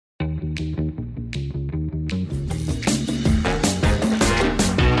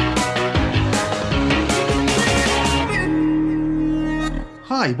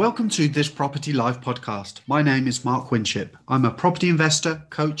Hi, welcome to This Property Live podcast. My name is Mark Winship. I'm a property investor,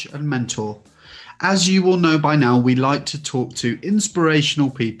 coach, and mentor. As you will know by now, we like to talk to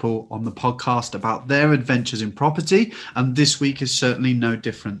inspirational people on the podcast about their adventures in property, and this week is certainly no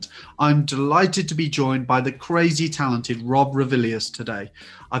different. I'm delighted to be joined by the crazy talented Rob Ravilius today.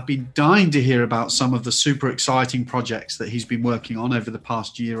 I've been dying to hear about some of the super exciting projects that he's been working on over the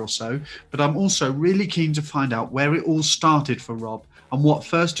past year or so, but I'm also really keen to find out where it all started for Rob and what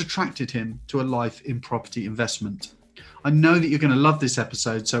first attracted him to a life in property investment. I know that you're going to love this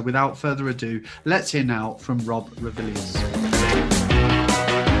episode, so without further ado, let's hear now from Rob Ravilius.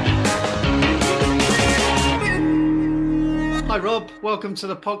 Hi Rob, welcome to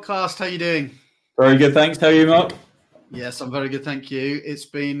the podcast. How are you doing? Very good, thanks. How are you, Mark? Yes, I'm very good, thank you. It's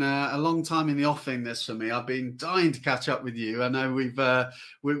been a long time in the offing this for me. I've been dying to catch up with you. I know we've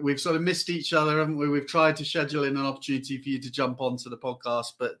sort of missed each other, haven't we? We've tried to schedule in an opportunity for you to jump onto the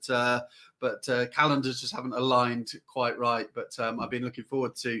podcast, but calendars just haven't aligned quite right. But I've been looking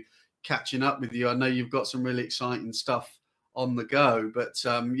forward to catching up with you. I know you've got some really exciting stuff on the go, but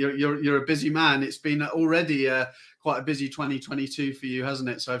you're a busy man. It's been already quite a busy 2022 for you, hasn't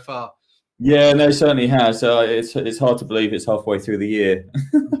it, so far? Yeah, no, it certainly has. It's hard to believe it's halfway through the year.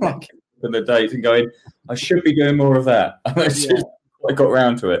 Like the date and going, I should be doing more of that. I got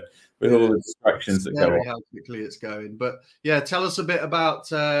round to it with all the distractions that go on. How quickly it's going. But yeah, tell us a bit about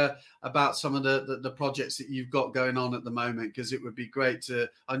some of the projects that you've got going on at the moment, because it would be great to.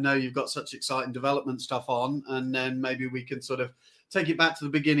 I know you've got such exciting development stuff on, and then maybe we can sort of take it back to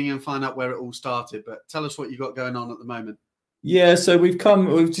the beginning and find out where it all started. But tell us what you've got going on at the moment. Yeah, so we've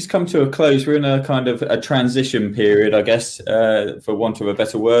just come to a close. We're in a kind of a transition period, I guess, for want of a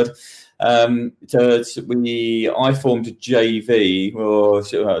better word. I formed a JV, or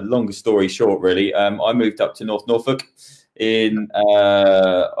longer story short, really. I moved up to North Norfolk in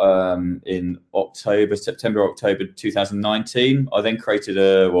September, October 2019. I then created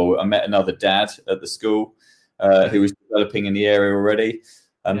I met another dad at the school who was developing in the area already.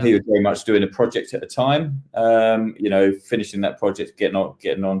 He was very much doing a project at a time, finishing that project,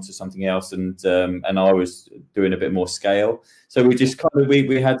 getting on to something else, and I was doing a bit more scale. So we just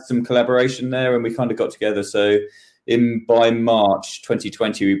we had some collaboration there, and we kind of got together. So by March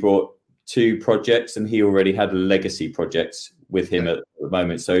 2020, we brought 2 projects, and he already had a legacy project with him at the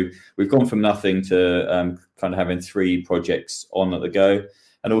moment. So we've gone from nothing to kind of having 3 projects on at the go,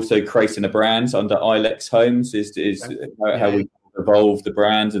 and also creating a brand under Ilex Homes is how we evolve the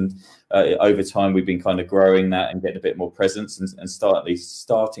brand, and over time we've been kind of growing that and getting a bit more presence and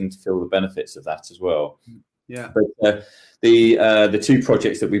starting to feel the benefits of that as well. Yeah. But the 2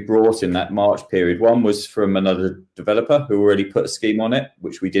 projects that we brought in that March period, one was from another developer who already put a scheme on it,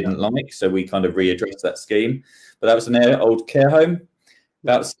 which we didn't like, so we kind of readdressed that scheme. But that was an old care home,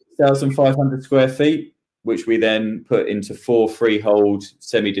 about 6,500 square feet, which we then put into 4 freehold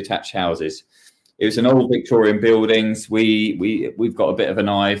semi-detached houses. It was an old Victorian buildings. We've got a bit of an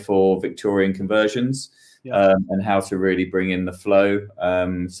eye for Victorian conversions and how to really bring in the flow.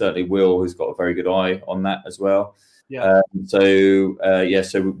 Certainly Will has got a very good eye on that as well. Yeah. So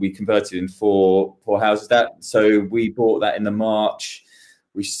we converted in 4 houses. So we bought that in the March.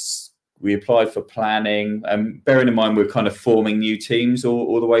 We applied for planning. Bearing in mind we're kind of forming new teams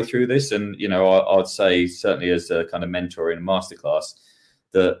all the way through this, and I'd say certainly as a kind of mentor in a masterclass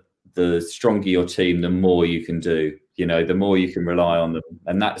that the stronger your team, the more you can do, the more you can rely on them.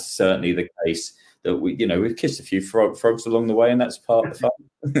 And that's certainly the case that we've kissed a few frogs along the way, and that's part of the fun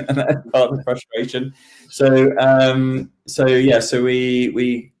and that's part of the frustration. So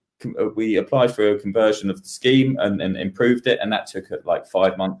we applied for a conversion of the scheme and improved it. And that took like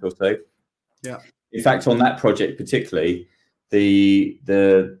 5 months or so. Yeah. In fact, on that project particularly, the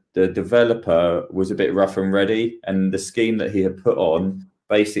developer was a bit rough and ready, and the scheme that he had put on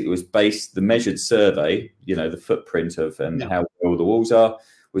basically was the measured survey, the footprint of how well the walls are,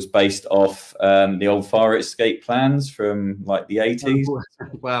 was based off the old fire escape plans from like the 80s.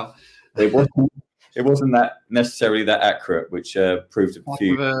 Wow. It wasn't that necessarily that accurate, which proved a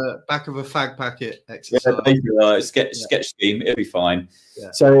few back of a fag packet exercise. Yeah, basically, sketch scheme, it'll be fine.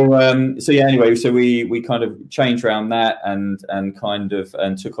 Yeah. So anyway, so we kind of changed around that and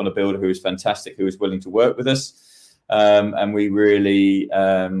took on a builder who was fantastic, who was willing to work with us. And we really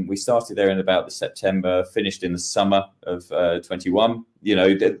we started there in about the September, finished in the summer of 21.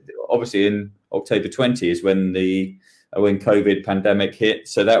 Obviously in October 20 is when when COVID pandemic hit.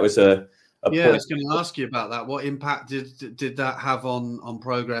 So that was I was going to ask you about that. What impact did that have on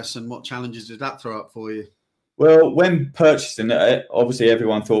progress, and what challenges did that throw up for you? Well, when purchasing it, obviously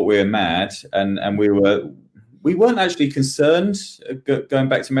everyone thought we were mad, and we were we weren't actually concerned, going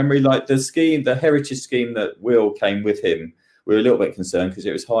back to memory, like the heritage scheme that Will came with him. We were a little bit concerned because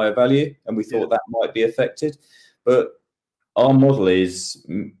it was higher value, and we thought that might be affected. But our model is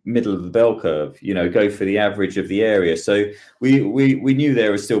middle of the bell curve, go for the average of the area. So we knew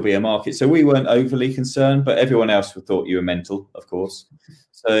there would still be a market. So we weren't overly concerned, but everyone else thought you were mental, of course.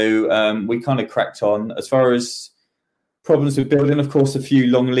 So we kind of cracked on. As far as problems with building, of course, a few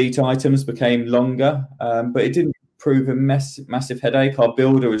long lead items became longer, but it didn't prove a massive headache. Our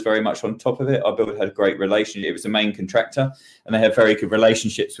builder was very much on top of it. Our builder had a great relationship. It was the main contractor, and they had very good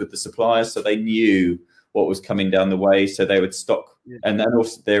relationships with the suppliers, so they knew what was coming down the way, so they would stock, and then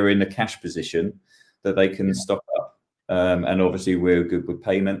also they're in a cash position that they can stock up, and obviously we're good with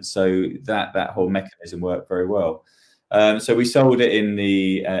payments, so that whole mechanism worked very well. So we sold it in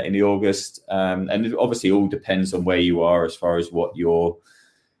the August, and it obviously all depends on where you are as far as what your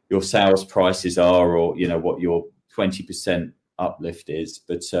sales prices are, or what your 20% uplift is.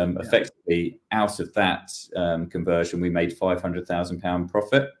 But effectively, out of that conversion, we made £500,000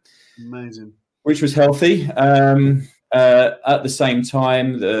 profit. Amazing. Which was healthy. At the same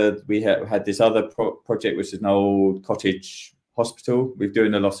time, we had this other project, which is an old cottage hospital. We're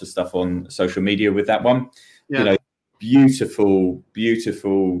doing a lot of stuff on social media with that one. Beautiful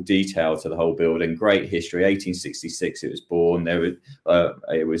detail to the whole building. Great history. 1866 it was born.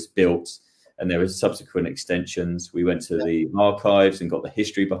 It was built, and there were subsequent extensions. We went to the archives and got the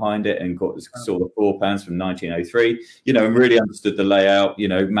history behind it, and saw the floor plans from 1903. And really understood the layout.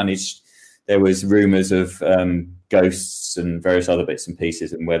 Managed. There was rumours of ghosts and various other bits and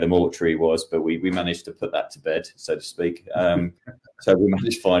pieces, and where the mortuary was, but we managed to put that to bed, so to speak. So we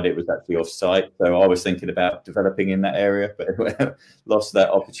managed to find it was actually off-site. So I was thinking about developing in that area, but lost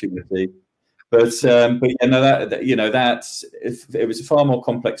that opportunity. But it was a far more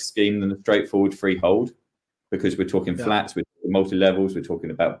complex scheme than a straightforward freehold, because we're talking flats, we're talking multi-levels, we're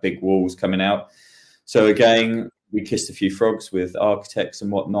talking about big walls coming out. So again, we kissed a few frogs with architects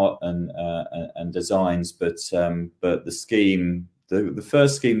and whatnot, and designs, but the scheme, the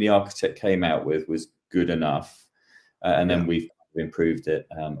first scheme the architect came out with was good enough, and then we've improved it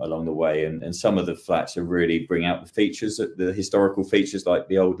along the way. And some of the flats are really bring out the features, the historical features, like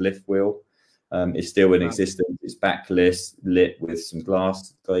the old lift wheel is still in existence. It's backlit, lit with some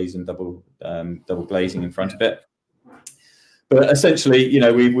glass glazing, double glazing in front of it. But essentially,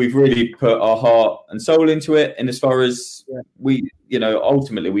 we've really put our heart and soul into it. And as far as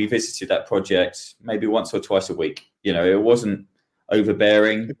ultimately we visited that project maybe once or twice a week. It wasn't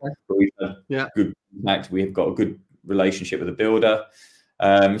overbearing, but we've had good impact. We've got a good relationship with the builder.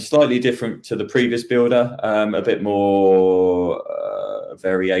 Slightly different to the previous builder, a bit more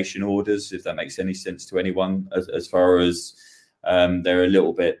variation orders, if that makes any sense to anyone, as far as they're a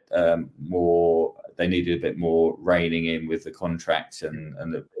little bit more. They needed a bit more reining in with the contract and a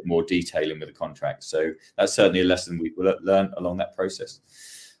bit more detailing with the contract. So that's certainly a lesson we've learned along that process.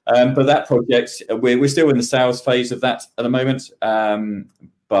 But that project, we're still in the sales phase of that at the moment.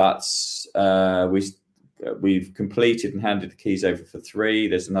 But we've completed and handed the keys over for 3.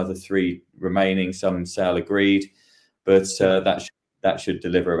 There's another 3 remaining, some sale agreed. But that should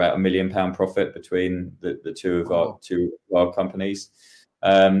deliver about £1 million profit between the two of our companies.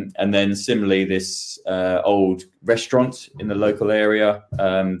 And then similarly, this old restaurant in the local area,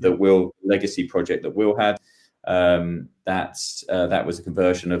 the legacy project that Will had, that was a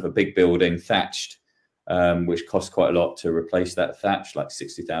conversion of a big building, thatched, which cost quite a lot to replace that thatch, like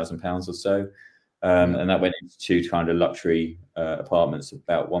 £60,000 or so. And that went into 2 kind of luxury apartments,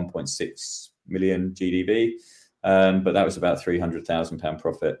 about 1.6 million GDV. But that was about £300,000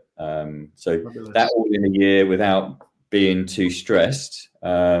 profit. So that all in a year without being too stressed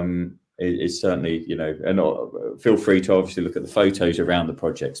is certainly, and feel free to obviously look at the photos around the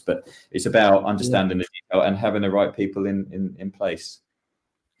projects, but it's about understanding the detail and having the right people in place.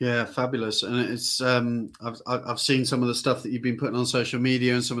 Yeah, fabulous. And it's I've seen some of the stuff that you've been putting on social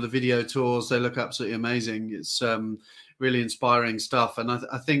media and some of the video tours. They look absolutely amazing. It's really inspiring stuff. And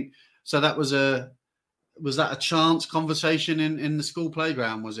I think so. Was that a chance conversation in the school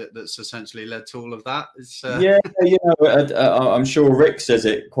playground? Was it that's essentially led to all of that? Yeah, I'm sure Rick says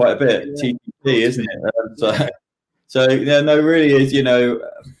it quite a bit. TPP, isn't it? So yeah, no, really is.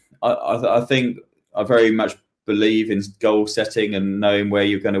 I think I very much believe in goal setting and knowing where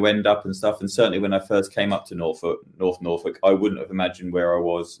you're going to end up and stuff. And certainly when I first came up to North Norfolk, I wouldn't have imagined where I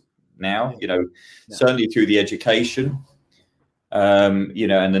was now. Certainly through the education. And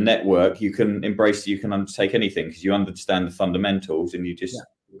the network, you can undertake anything because you understand the fundamentals and you just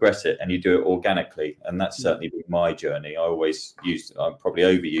progress it and you do it organically. And that's certainly been my journey. I probably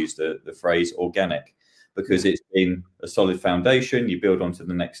overused the phrase organic, because it's been a solid foundation. You build onto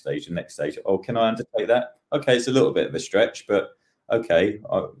the next stage and next stage. Oh, can I undertake that? Okay, it's a little bit of a stretch, but okay,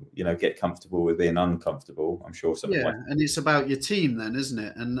 get comfortable with being uncomfortable. I'm sure some. Yeah, and it's about your team then, isn't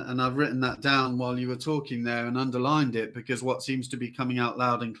it? And I've written that down while you were talking there and underlined it, because what seems to be coming out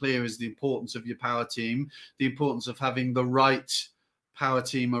loud and clear is the importance of your power team, the importance of having the right power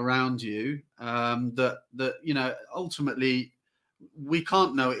team around you. That ultimately, we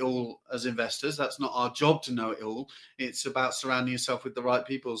can't know it all as investors. That's not our job to know it all. It's about surrounding yourself with the right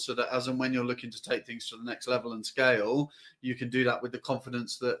people, so that as and when you're looking to take things to the next level and scale, you can do that with the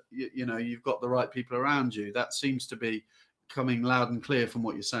confidence that you've got the right people around you. That seems to be coming loud and clear from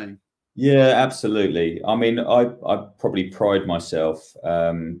what you're saying. Yeah, absolutely. I mean, I probably pride myself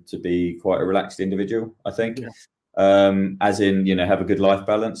to be quite a relaxed individual, I think. Yeah. As in, have a good life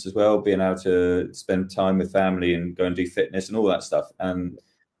balance as well, being able to spend time with family and go and do fitness and all that stuff. And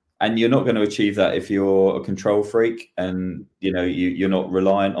you're not going to achieve that if you're a control freak and, you're not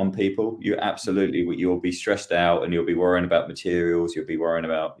reliant on people. You'll be stressed out, and you'll be worrying about materials. You'll be worrying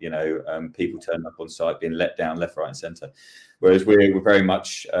about, people turning up on site, being let down left, right and centre. Whereas we're very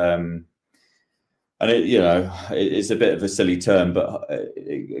much, and it's a bit of a silly term, but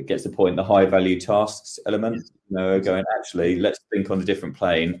it gets the point. The high value tasks element, going, actually, let's think on a different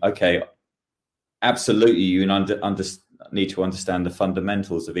plane. Okay, absolutely, you need to understand the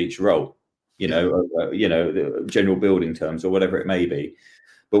fundamentals of each role. The general building terms or whatever it may be.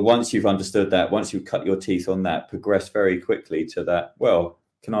 But once you've understood that, once you've cut your teeth on that, progress very quickly to that. Well,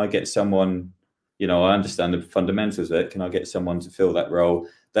 can I get someone? I understand the fundamentals of it. Can I get someone to fill that role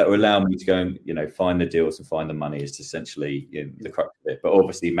that will allow me to go and, find the deals and find the money is essentially the crux of it. But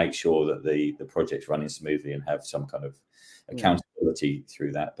obviously make sure that the project's running smoothly and have some kind of accountability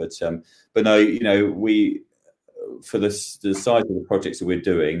through that. But no, we, for the size of the projects that we're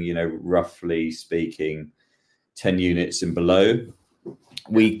doing, roughly speaking, 10 units and below,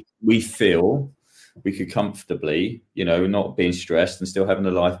 we feel we could comfortably, not being stressed and still having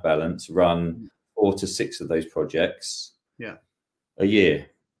a life balance, run 4 to 6 of those projects a year,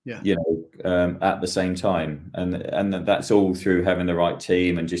 at the same time. And that's all through having the right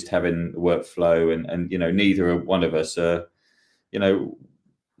team and just having the workflow and neither one of us are,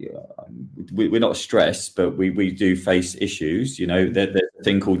 we're not stressed, but we do face issues. There's a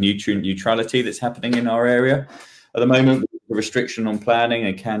thing called nutrient neutrality that's happening in our area at the moment. The restriction on planning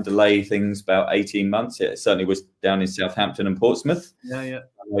and can delay things about 18 months. It certainly was down in Southampton and Portsmouth.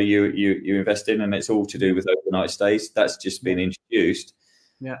 Where you invest in, and it's all to do with overnight stays. That's just been introduced.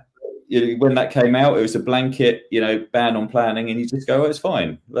 When that came out, it was a blanket, ban on planning, and you just go, oh, it's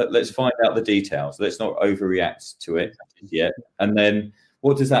fine. Let's find out the details. Let's not overreact to it yet. And then,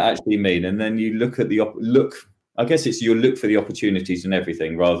 what does that actually mean? And then you look at I guess it's you look for the opportunities and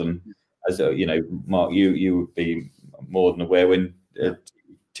everything, rather than, as Mark, you would be more than aware when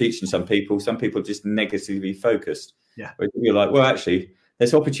teaching some people just negatively focused. You're like, well, actually,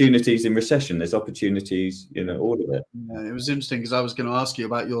 there's opportunities in recession. There's opportunities, all of it. Yeah, it was interesting because I was going to ask you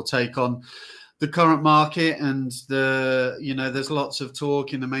about your take on the current market and there's lots of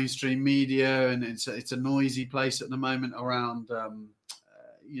talk in the mainstream media, and it's a noisy place at the moment around,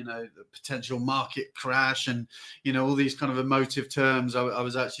 the potential market crash and, all these kind of emotive terms. I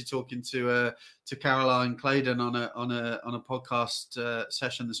was actually talking to Caroline Claydon on a podcast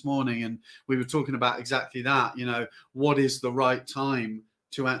session this morning, and we were talking about exactly that. What is the right time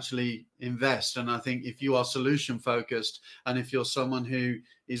to actually invest? And I think if you are solution focused and if you're someone who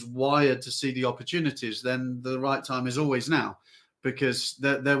is wired to see the opportunities, then the right time is always now, because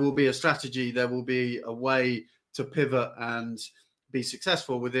there will be a strategy, there will be a way to pivot and be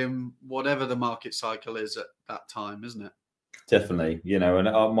successful within whatever the market cycle is at that time, isn't it? Definitely,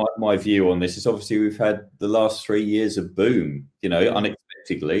 and my view on this is, obviously we've had the last 3 years of boom,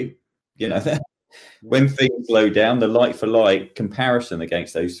 unexpectedly, when things slow down, the like for like comparison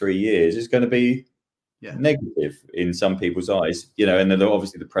against those 3 years is going to be negative in some people's eyes, and then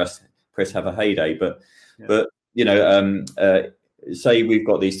obviously the press have a heyday, but say we've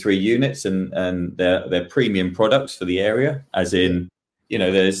got these 3 units and they're premium products for the area, as in,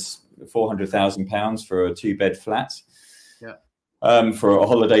 there's £400,000 for a 2-bed flat. For a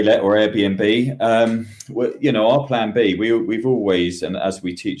holiday let or Airbnb. Our plan B, we've always, and as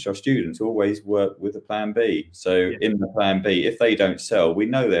we teach our students, always work with a plan B. So in the plan B, if they don't sell, we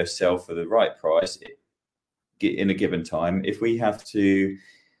know they'll sell for the right price in a given time. If we have to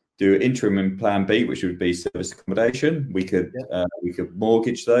do interim in plan B, which would be service accommodation, we could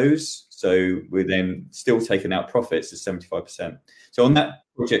mortgage those. So we're then still taking out profits at 75%. So on that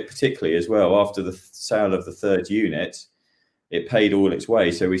project particularly as well, after the sale of the 3rd unit, it paid all its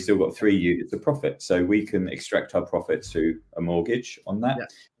way. So we still got 3 units of profit. So we can extract our profits through a mortgage on that,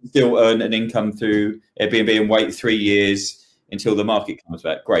 still earn an income through Airbnb and wait 3 years until the market comes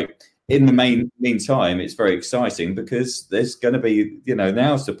back. Great. In the meantime, it's very exciting because there's going to be,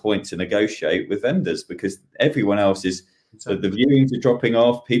 now's the point to negotiate with vendors, because everyone else is, so the viewings are dropping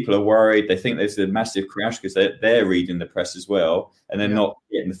off. People are worried. They think there's a massive crash because they're reading the press as well, and they're not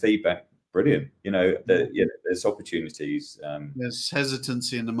getting the feedback. Brilliant. There's opportunities. There's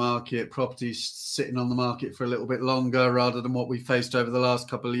hesitancy in the market. Properties sitting on the market for a little bit longer, rather than what we faced over the last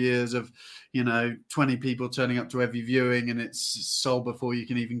couple of years of, 20 people turning up to every viewing and it's sold before you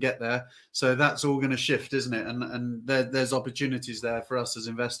can even get there. So that's all going to shift, isn't it? And there's opportunities there for us as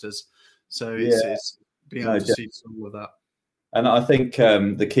investors. So it's being able to see all of that. And I think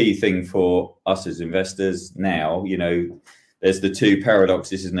the key thing for us as investors now, there's the two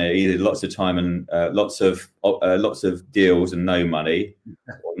paradoxes, isn't there? Either lots of time and lots of deals and no money,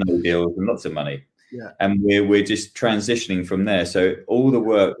 or no deals and lots of money. Yeah. And we're just transitioning from there. So all the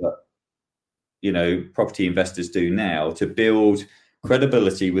work that property investors do now to build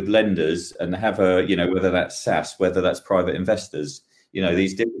credibility with lenders and have whether that's SaaS, whether that's private investors,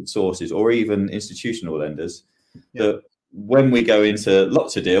 these different sources, or even institutional lenders, that when we go into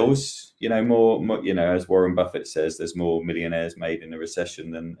lots of deals, more, as Warren Buffett says, there's more millionaires made in a recession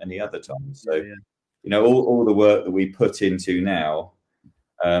than any other time. So, all the work that we put into now,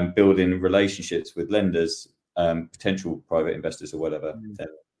 building relationships with lenders, potential private investors or whatever,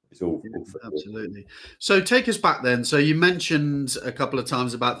 it's all absolutely. So take us back then. So you mentioned a couple of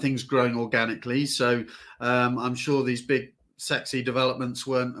times about things growing organically. So I'm sure these big, sexy developments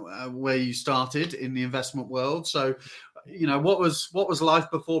weren't where you started in the investment world. So, what was life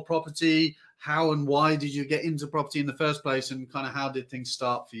before property? How and why did you get into property in the first place, and kind of how did things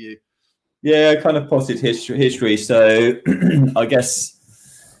start for you? Yeah, kind of potted history. So I guess,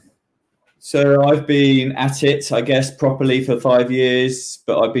 so I've been at it, I guess, properly for 5 years,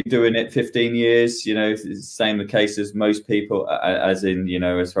 but I've been doing it 15 years. It's the same the case as most people, as in,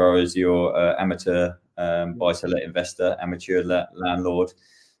 as far as your amateur buy-to-let investor, amateur landlord.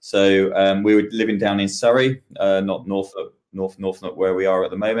 So we were living down in Surrey, not Norfolk, where we are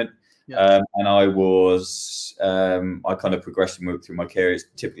at the moment. And I was, I kind of progressed through my career. It's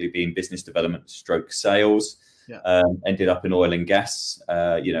typically been business development stroke sales. Ended up in oil and gas,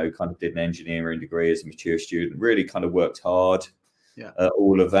 kind of did an engineering degree as a mature student, really kind of worked hard.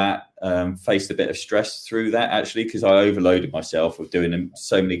 All of that, faced a bit of stress through that, actually, because I overloaded myself with doing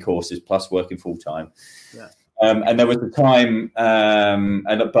so many courses plus working full time. And there was a time,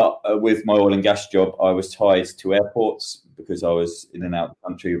 but with my oil and gas job, I was tied to airports because I was in and out of the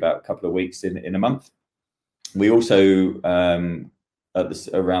country about a couple of weeks in a month. We also, around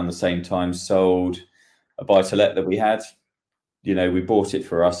the same time, sold a buy-to-let that we had. We bought it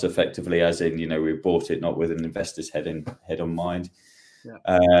for us effectively, as in, we bought it not with an investor's head on mind.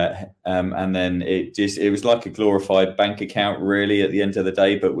 And then it was like a glorified bank account, really, at the end of the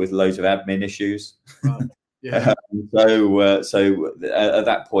day, but with loads of admin issues. So at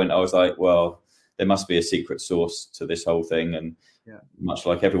that point, I was like, well, there must be a secret sauce to this whole thing. And much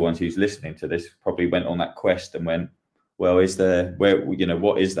like everyone who's listening to this probably went on that quest and went, well, what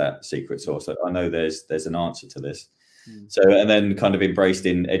is that secret sauce? I know there's an answer to this. So, and then kind of embraced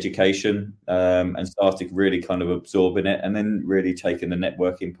in education, and started really kind of absorbing it, and then really taking the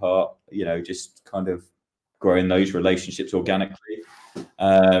networking part, just kind of growing those relationships organically.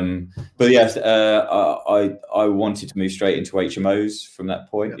 But yes, I wanted to move straight into HMOs from that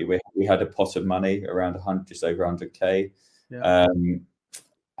point. We had a pot of money around just over 100K.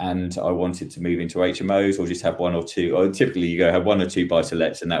 And I wanted to move into HMOs, or just have one or two. Or typically, you go have one or two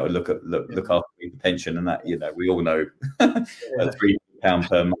buy-to-lets, and that would look after the pension. And that, we all know, £3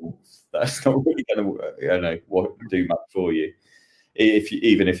 per month, that's not really going to do much for you,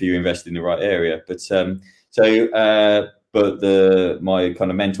 even if you invest in the right area. But my kind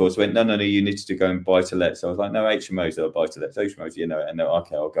of mentors went, no, you need to go and buy-to-let. So I was like, no, HMOs are buy-to-lets, HMOs, and they're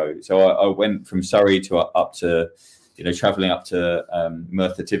okay, I'll go. So I went from Surrey to up to, traveling up to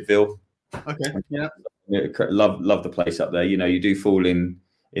Merthyr Tydfil. Love the place up there. You do fall in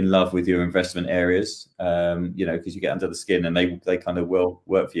love with your investment areas, because you get under the skin, and they kind of will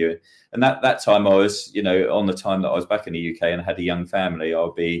work for you. And that time I was, on the time that I was back in the UK and I had a young family,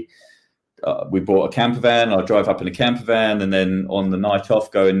 we bought a camper van. I'll drive up in a camper van, and then on the night off,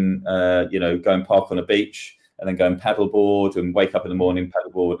 go and park on a beach, and then go and paddleboard, and wake up in the morning,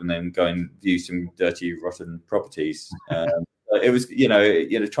 paddleboard, and then go and view some dirty, rotten properties. It was,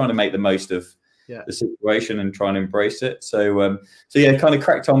 trying to make the most of the situation and try and embrace it. So kind of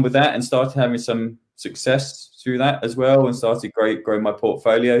cracked on with that, and started having some success through that as well, and started growing my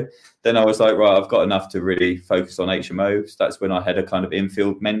portfolio. Then I was like, right, I've got enough to really focus on HMOs. That's when I had a kind of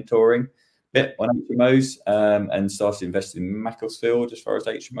infield mentoring bit on HMOs, and started investing in Macclesfield as far as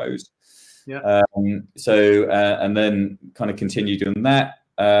HMOs. Yeah. And then kind of continued doing that,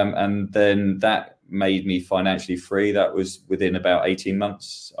 and then that made me financially free. That was within about 18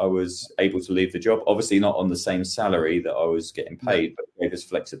 months. I was able to leave the job, obviously not on the same salary that I was getting paid, but it gave us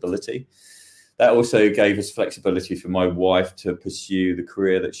flexibility. That also gave us flexibility for my wife to pursue the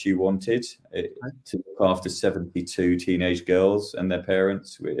career that she wanted, to look after 72 teenage girls and their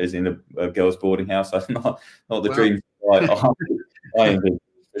parents, as in a girls' boarding house. I'm not the dream I envisioned,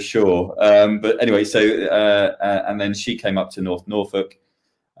 for sure. But anyway, so and then she came up to North Norfolk,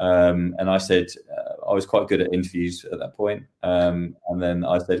 and I said, I was quite good at interviews at that point. And then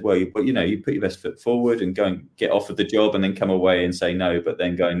I said, well, you put your best foot forward and go and get offered the job, and then come away and say no, but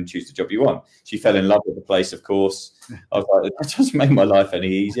then go and choose the job you want. She fell in love with the place, of course. I was like, that doesn't make my life any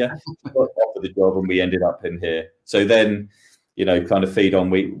easier. She got offered the job, and we ended up in here. So then, kind of feed on.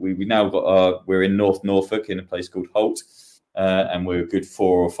 We now got we're in North Norfolk in a place called Holt, and we're a good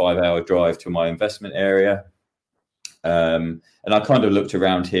 4 or 5 hour drive to my investment area. And I kind of looked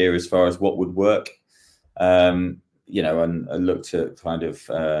around here as far as what would work, and I looked at kind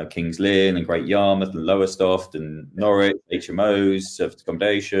of Kings Lynn and Great Yarmouth and Lowestoft and Norwich, HMOs, service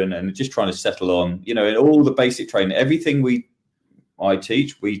accommodation, and just trying to settle on, in all the basic training, everything we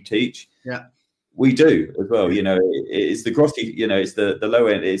teach. Yeah. We do as well. It's the grotty, it's the low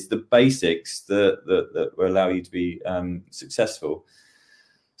end, it's the basics that will allow you to be successful.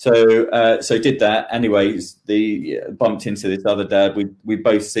 So did that. Anyways, bumped into this other dad. We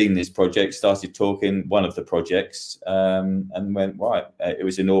both seen this project, started talking one of the projects, and went, right. It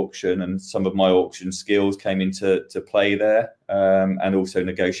was an auction, and some of my auction skills came into play there, and also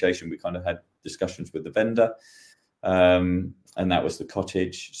negotiation. We kind of had discussions with the vendor, and that was the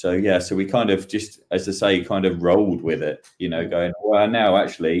cottage. So we kind of just, as I say, kind of rolled with it, going, well, now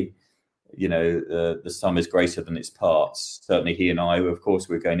actually, the sum is greater than its parts. Certainly he and I, of course,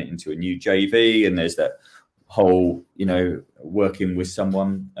 we're going into a new JV, and there's that whole, working with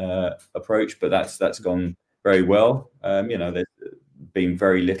someone approach, but that's gone very well. There's been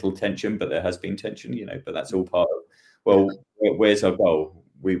very little tension, but there has been tension, but that's all part of, well, where's our goal?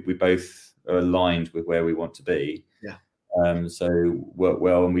 We both are aligned with where we want to be. Yeah. So work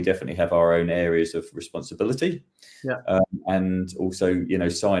well, and we definitely have our own areas of responsibility. Yeah. And also,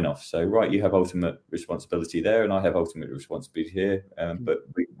 sign off. So, right, you have ultimate responsibility there, and I have ultimate responsibility here. But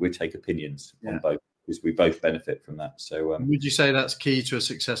we take opinions on both, because we both benefit from that. So, would you say that's key to a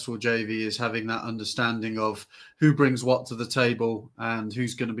successful JV, is having that understanding of who brings what to the table and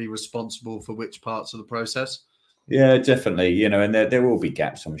who's going to be responsible for which parts of the process? Yeah, definitely. And there will be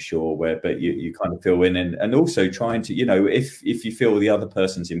gaps, I'm sure, but you kind of fill in, and also trying to, if you feel the other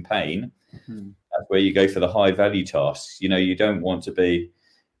person's in pain, that's where you go for the high value tasks. You don't want to be,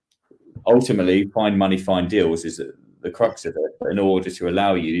 ultimately, find money, find deals is the crux of it. But in order to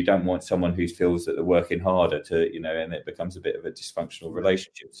allow you don't want someone who feels that they're working harder to, and it becomes a bit of a dysfunctional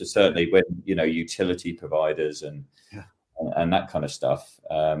relationship. So certainly when, utility providers and that kind of stuff,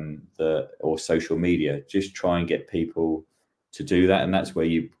 or social media, just try and get people to do that, and that's where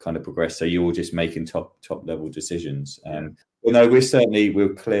you kind of progress. So you're just making top level decisions.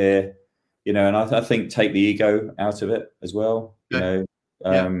 We're clear, and I think take the ego out of it as well.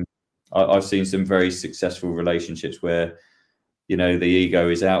 I've seen some very successful relationships where, the ego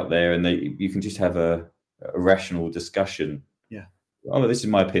is out there, and you can just have a rational discussion. Oh, this is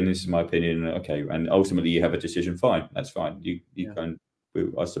my opinion. Okay. And ultimately you have a decision. Fine. That's fine. You can,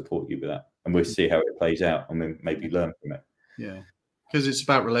 I support you with that, and we'll see how it plays out, and then maybe learn from it. Yeah. Because it's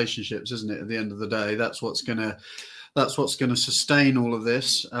about relationships, isn't it? At the end of the day, that's what's going to sustain all of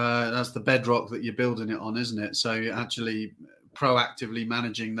this. That's the bedrock that you're building it on, isn't it? So you're actually proactively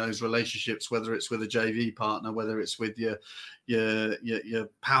managing those relationships, whether it's with a JV partner, whether it's with your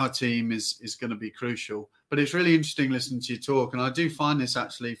power team, is going to be crucial. But it's really interesting listening to you talk, and I do find this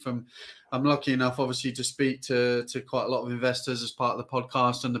actually I'm lucky enough, obviously, to speak to quite a lot of investors as part of the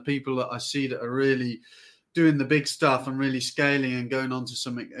podcast, and the people that I see that are really doing the big stuff and really scaling and going on to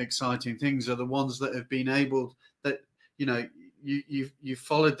some exciting things are the ones that have been able, that you've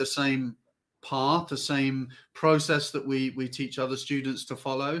followed the same path, the same process that we teach other students to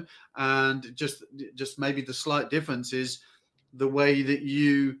follow, and just maybe the slight difference is the way that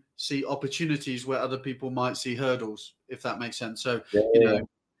you see opportunities where other people might see hurdles, if that makes sense. So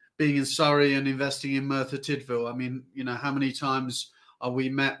being in Surrey and investing in Merthyr Tydfil, I mean, how many times are we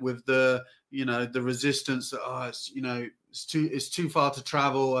met with the resistance that it's too far to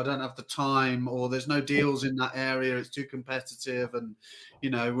travel, I don't have the time, or there's no deals in that area, it's too competitive. And,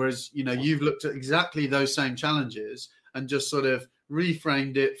 whereas, you've looked at exactly those same challenges and just sort of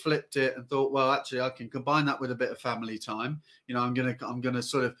reframed it, flipped it, and thought, well, actually, I can combine that with a bit of family time. I'm gonna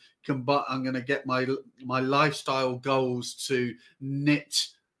sort of combine. I'm gonna get my lifestyle goals to knit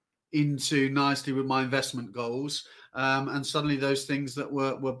into nicely with my investment goals, and suddenly those things that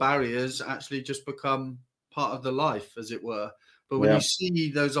were barriers actually just become part of the life, as it were. But when you see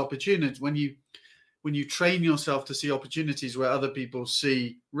those opportunities, when you train yourself to see opportunities where other people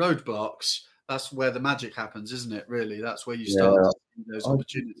see roadblocks, that's where the magic happens, isn't it? Really, that's where you start to see those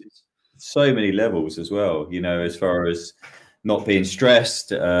opportunities. So many levels as well, as far as not being stressed,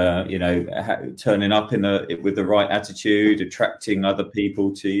 turning up with the right attitude, attracting other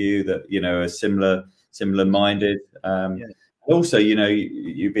people to you that are similar minded. Also,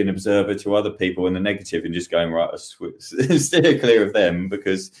 you've been an observer to other people in the negative and just going, right, steer clear of them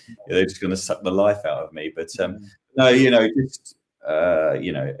because they're just going to suck the life out of me. But I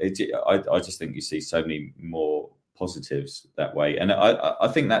just think you see so many more positives that way, and I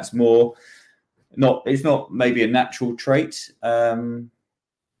think that's more it's not maybe a natural trait, but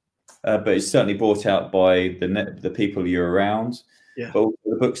it's certainly brought out by the people you're around, but also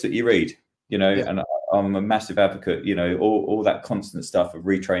the books that you read. And I'm a massive advocate. All that constant stuff of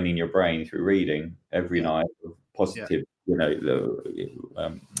retraining your brain through reading every night, of positive,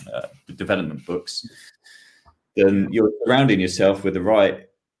 development books. Then you're surrounding yourself with the right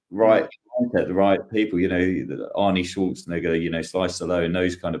mindset, the right people. Arnie Schwarzenegger, Sly Stallone,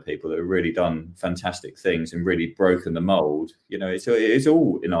 those kind of people that have really done fantastic things and really broken the mold. It's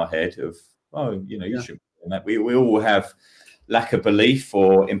all in our head of you should. We all have lack of belief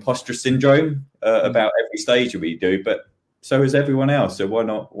or imposter syndrome about every stage we do, but so is everyone else. So why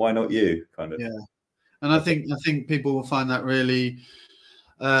not you? Kind of. Yeah, and I think people will find that really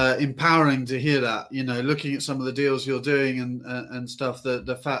empowering to hear that. Looking at some of the deals you're doing and stuff.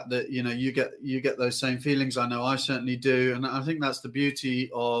 The fact that you get those same feelings. I know I certainly do, and I think that's the beauty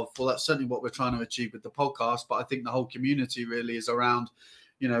of. Well, that's certainly what we're trying to achieve with the podcast. But I think the whole community really is around.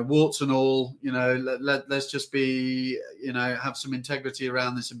 Warts and all, let's just be, have some integrity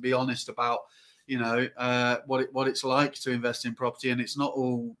around this and be honest about, what it's like to invest in property. And it's not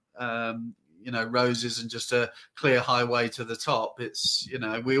all, roses and just a clear highway to the top. It's,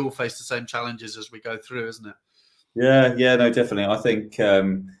 we all face the same challenges as we go through, isn't it? Yeah, no, definitely. I think,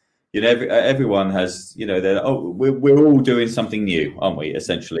 everyone has, we're all doing something new, aren't we?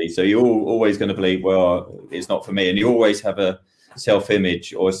 Essentially. So you're always going to believe, well, it's not for me. And you always have a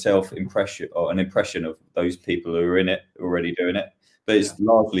self-image or self-impression or an impression of those people who are in it already doing it, but it's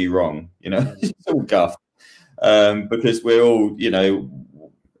largely wrong. It's all guff, because we're all,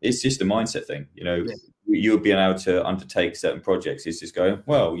 it's just a mindset thing. You'll be able to undertake certain projects. It's just going,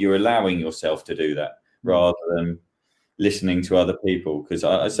 well, you're allowing yourself to do that rather than listening to other people. Because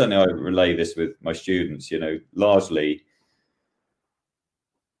I certainly relay this with my students. Largely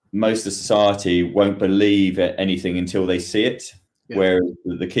most of society won't believe anything until they see it. Whereas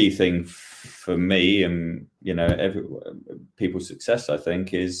the key thing for me and, people's success, I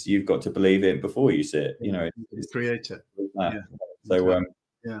think, is you've got to believe it before you see it. Create it. So,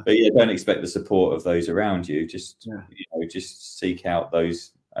 but don't expect the support of those around you. Just, just seek out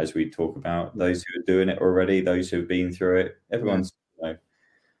those, as we talk about, those who are doing it already, those who have been through it. Everyone's,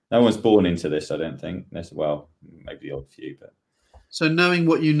 no one's born into this, I don't think. Well, maybe the odd few, but. So knowing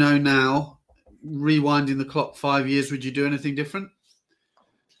what you know now, rewinding the clock 5 years, would you do anything different?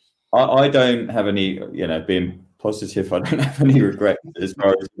 I don't have any, being positive, I don't have any regret as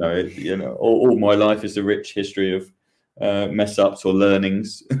far as, all my life is a rich history of mess ups or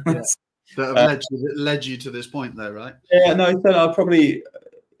learnings. That have led you to this point though, right? Yeah, no, so I'll probably,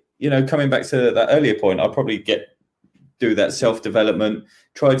 coming back to that earlier point, I'll probably do that self-development,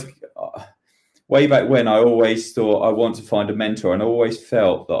 try to... Way back when, I always thought I want to find a mentor, and I always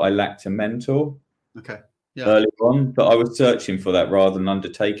felt that I lacked a mentor. Okay. Early on, but I was searching for that rather than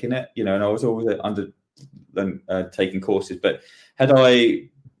undertaking it. And I was always taking courses. But had I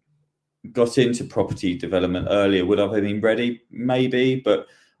got into property development earlier, would I have been ready? Maybe, but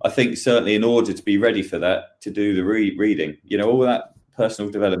I think certainly in order to be ready for that, to do the reading, all that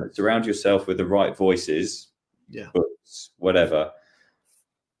personal development, surround yourself with the right voices, books, whatever.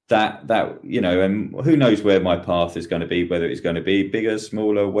 That and who knows where my path is going to be, whether it's going to be bigger,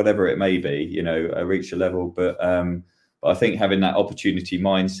 smaller, whatever it may be, I reach a level. But I think having that opportunity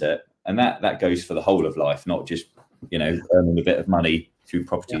mindset, and that goes for the whole of life, not just, earning a bit of money through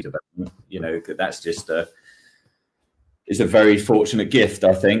property development, that's just it's a very fortunate gift,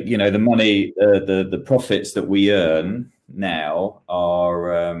 I think. The money, the profits that we earn, now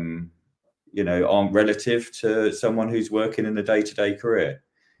are, aren't relative to someone who's working in a day-to-day career.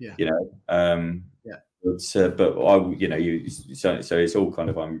 Yeah. But so it's all kind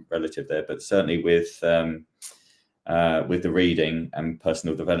of relative there, but certainly with the reading and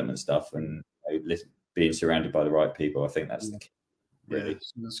personal development stuff and being surrounded by the right people, I think that's the key. Really. Yeah,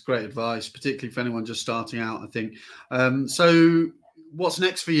 that's great advice, particularly for anyone just starting out, I think. So what's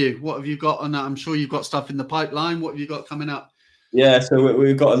next for you? What have you got on that? I'm sure you've got stuff in the pipeline. What have you got coming up? Yeah, so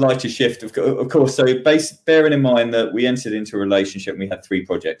we've got a lighter shift, of course. So bearing in mind that we entered into a relationship and we had 3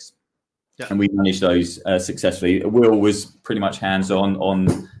 projects. Yeah. And we managed those successfully. Will was pretty much hands-on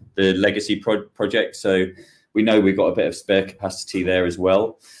on the legacy project. So we know we've got a bit of spare capacity there as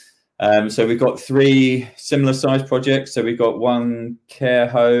well. So we've got 3 similar size projects. So we've got 1 care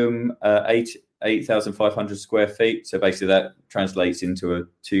home, 8,500 square feet. So basically that translates into a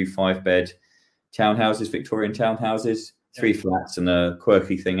 2 5-bed townhouses, Victorian townhouses, 3 flats and a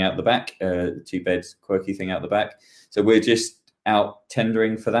quirky thing out the back, 2 beds, quirky thing out the back. So we're just out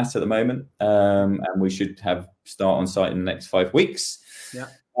tendering for that at the moment. And we should start on site in the next 5 weeks. Yeah.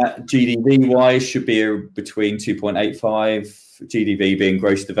 GDV wise should be between 2.85, GDV being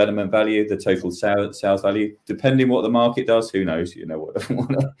gross development value, the total sales value, depending what the market does. Who knows? But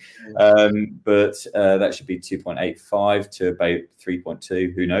that should be 2.85 to about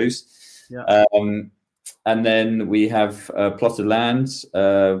 3.2. Who knows? Yeah. And then we have a plot of land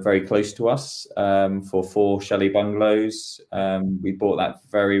very close to us for 4 chalet bungalows. We bought that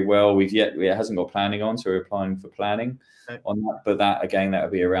very well. It hasn't got planning on, so we're applying for planning on that. But that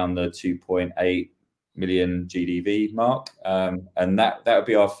would be around the 2.8 million GDV mark. And that would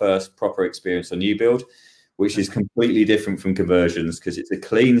be our first proper experience on new build, which is completely different from conversions because it's a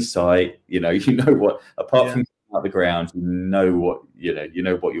clean site. You know what, apart from out the ground, you know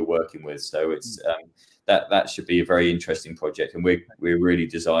what you're working with. So it's that should be a very interesting project, and we're really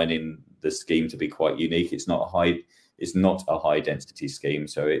designing the scheme to be quite unique. It's not a high density scheme,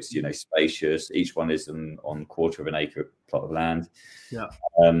 so it's spacious. Each one is on 1/4 of an acre plot of land. Yeah.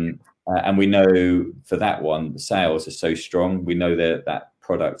 And we know for that one, the sales are so strong. We know that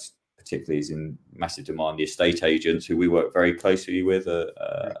product particularly is in massive demand. The estate agents who we work very closely with,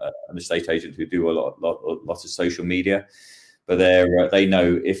 an estate agent who do a lot of social media, but they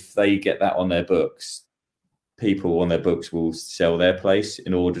know if they get that on their books, people on their books will sell their place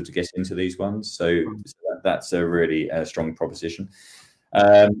in order to get into these ones. So that's a really strong proposition.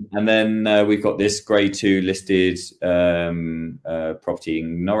 And then we've got this grade 2 listed property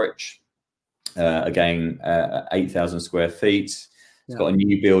in Norwich. Again, 8,000 square feet. It's got a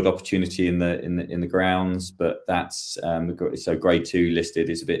new build opportunity in the grounds, but that's so grade 2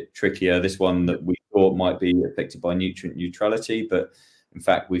 listed is a bit trickier. This one that we thought might be affected by nutrient neutrality, but in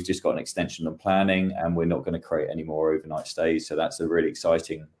fact we've just got an extension on planning, and we're not going to create any more overnight stays. So that's a really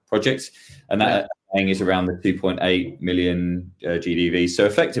exciting project, and that is around the 2.8 million GDV. So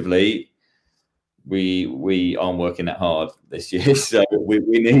effectively, we aren't working that hard this year. So we're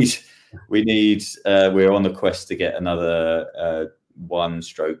on the quest to get another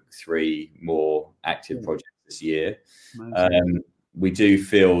 1/3 more active projects this year. We do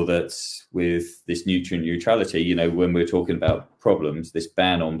feel that with this nutrient neutrality, when we're talking about problems, this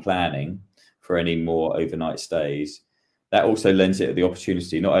ban on planning for any more overnight stays, that also lends it the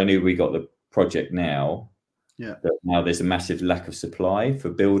opportunity. Not only have we got the project now, but now there's a massive lack of supply for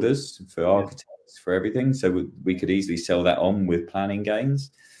builders, for architects, for everything. So we could easily sell that on with planning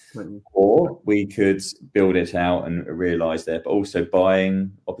gains. Or we could build it out and realise there, but also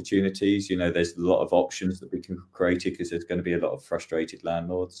buying opportunities. There's a lot of options that we can create because there's going to be a lot of frustrated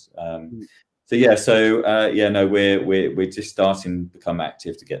landlords. We're just starting to become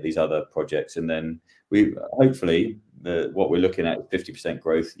active to get these other projects, and then we hopefully what we're looking at is 50%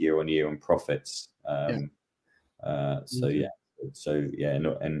 growth year on year on profits. And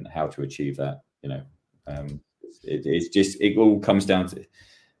how to achieve that. It all comes down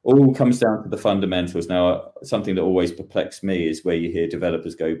to the fundamentals. Now, something that always perplexed me is where you hear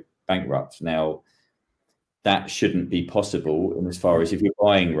developers go bankrupt. Now, that shouldn't be possible in as far as if you're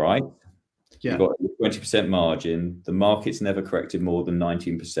buying right, you've got a 20% margin, the market's never corrected more than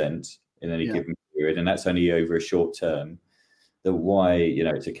 19% in any given period, and that's only over a short term. Why,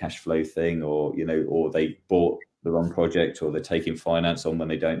 it's a cash flow thing, or they bought the wrong project, or they're taking finance on when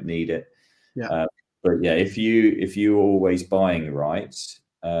they don't need it. If you're always buying right,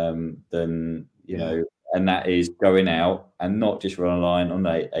 then and that is going out and not just relying on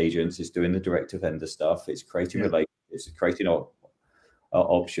the agents, it's doing the direct to vendor stuff, it's creating relationships, it's creating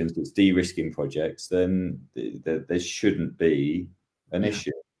options, it's de-risking projects, then there shouldn't be an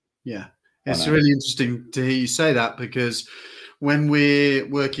issue. It's really interesting to hear you say that, because when we're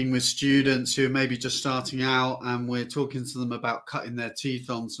working with students who are maybe just starting out and we're talking to them about cutting their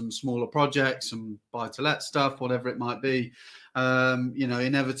teeth on some smaller projects, some buy-to-let stuff, whatever it might be,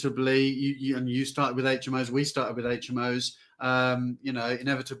 inevitably, you started with HMOs, we started with HMOs,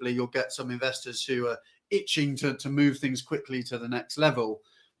 inevitably you'll get some investors who are itching to move things quickly to the next level.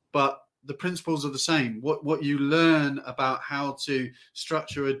 But the principles are the same. What you learn about how to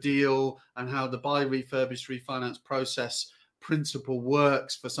structure a deal and how the buy, refurbish, refinance process principle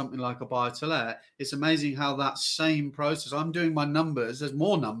works for something like a buy to let, it's amazing how that same process, I'm doing my numbers, there's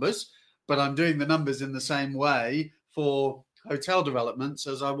more numbers, but I'm doing the numbers in the same way for hotel developments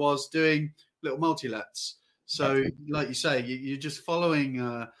as I was doing little multi-lets. So like you say, you're just following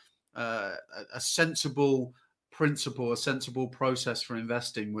a sensible principle, a sensible process for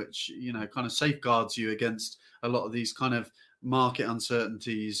investing, which kind of safeguards you against a lot of these kind of market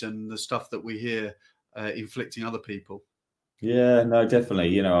uncertainties and the stuff that we hear inflicting other people. Yeah, no,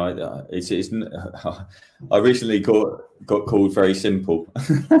 definitely. It's I recently got called very simple.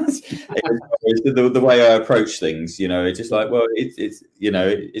 It's the way I approach things. It's just like, well, it's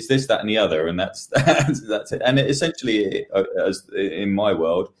it's this, that, and the other, and that's it. And essentially, as in my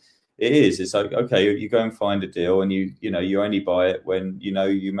world, it is. It's like, okay, you go and find a deal, and you only buy it when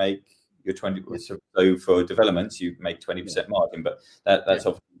you make your 20. So for developments, you make 20% margin, but that's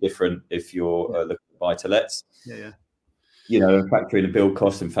often different if you're looking at buy to lets. Yeah. Factor in the build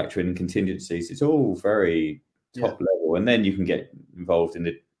costs and factor in contingencies. It's all very top level, and then you can get involved in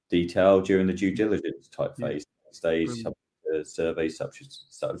the detail during the due diligence type phase stage, surveys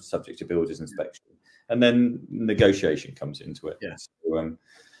subject to builders inspection, and then negotiation comes into it. Yeah.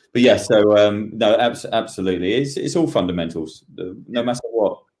 No, absolutely, it's all fundamentals. No matter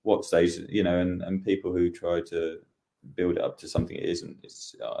what stage, and people who try to build it up to something it isn't.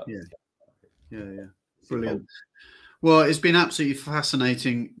 It's brilliant. Well, it's been absolutely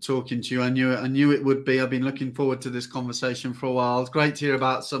fascinating talking to you. I knew it would be. I've been looking forward to this conversation for a while. It's great to hear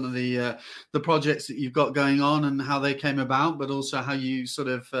about some of the projects that you've got going on and how they came about, but also how you sort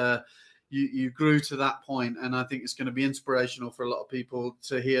of you grew to that point. And I think it's going to be inspirational for a lot of people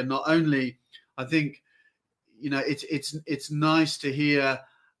to hear. Not only, I think, it's nice to hear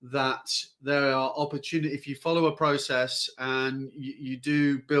that there are opportunities if you follow a process and you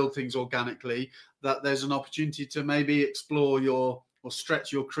do build things organically, that there's an opportunity to maybe explore or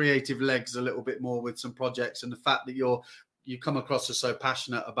stretch your creative legs a little bit more with some projects. And the fact that you come across as so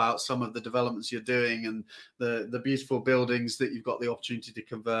passionate about some of the developments you're doing and the beautiful buildings that you've got the opportunity to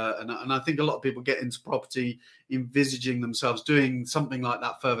convert. And I think a lot of people get into property envisaging themselves doing something like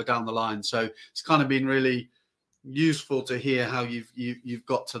that further down the line. So it's kind of been really useful to hear how you've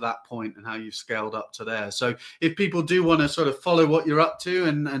got to that point and how you've scaled up to there. So if people do want to sort of follow what you're up to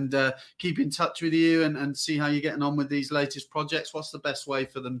and keep in touch with you and see how you're getting on with these latest projects, what's the best way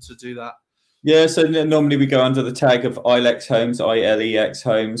for them to do that? Yeah, so normally we go under the tag of ILEX Homes, ILEX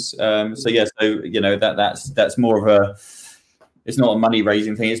Homes. That's more of a, it's not a money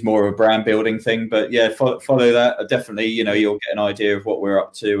raising thing, it's more of a brand building thing. But yeah, follow that. Definitely, you'll get an idea of what we're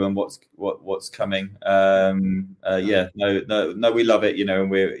up to and what's coming. We love it,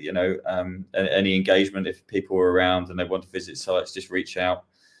 and we're, any engagement, if people are around and they want to visit sites, just reach out.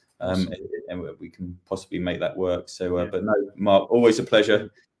 And we can possibly make that work. So, but no, Mark, always a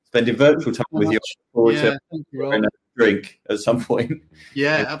pleasure spending virtual time with you. Thank you, Rob. Drink at some point.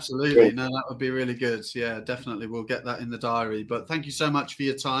 Yeah, absolutely. No, that would be really good. Yeah, definitely. We'll get that in the diary. But thank you so much for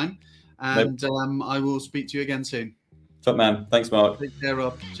your time. And I will speak to you again soon. Top man. Thanks, Mark. Take care,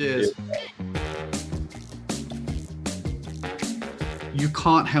 Rob. Cheers. You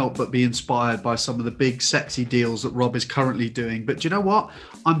can't help but be inspired by some of the big, sexy deals that Rob is currently doing. But do you know what?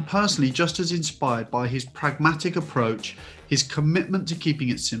 I'm personally just as inspired by his pragmatic approach, his commitment to keeping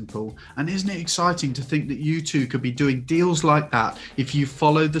it simple. And isn't it exciting to think that you too could be doing deals like that if you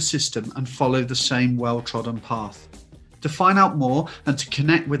follow the system and follow the same well-trodden path? To find out more and to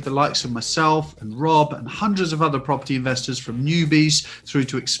connect with the likes of myself and Rob and hundreds of other property investors, from newbies through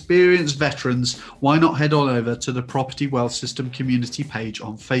to experienced veterans, why not head on over to the Property Wealth System community page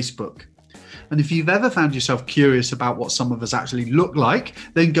on Facebook? And if you've ever found yourself curious about what some of us actually look like,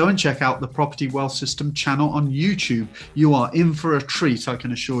 then go and check out the Property Wealth System channel on YouTube. You are in for a treat, I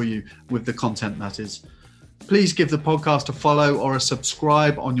can assure you, with the content that is. Please give the podcast a follow or a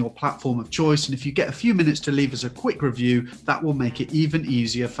subscribe on your platform of choice. And if you get a few minutes to leave us a quick review, that will make it even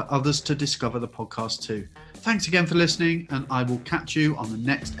easier for others to discover the podcast too. Thanks again for listening, and I will catch you on the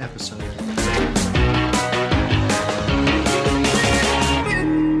next episode.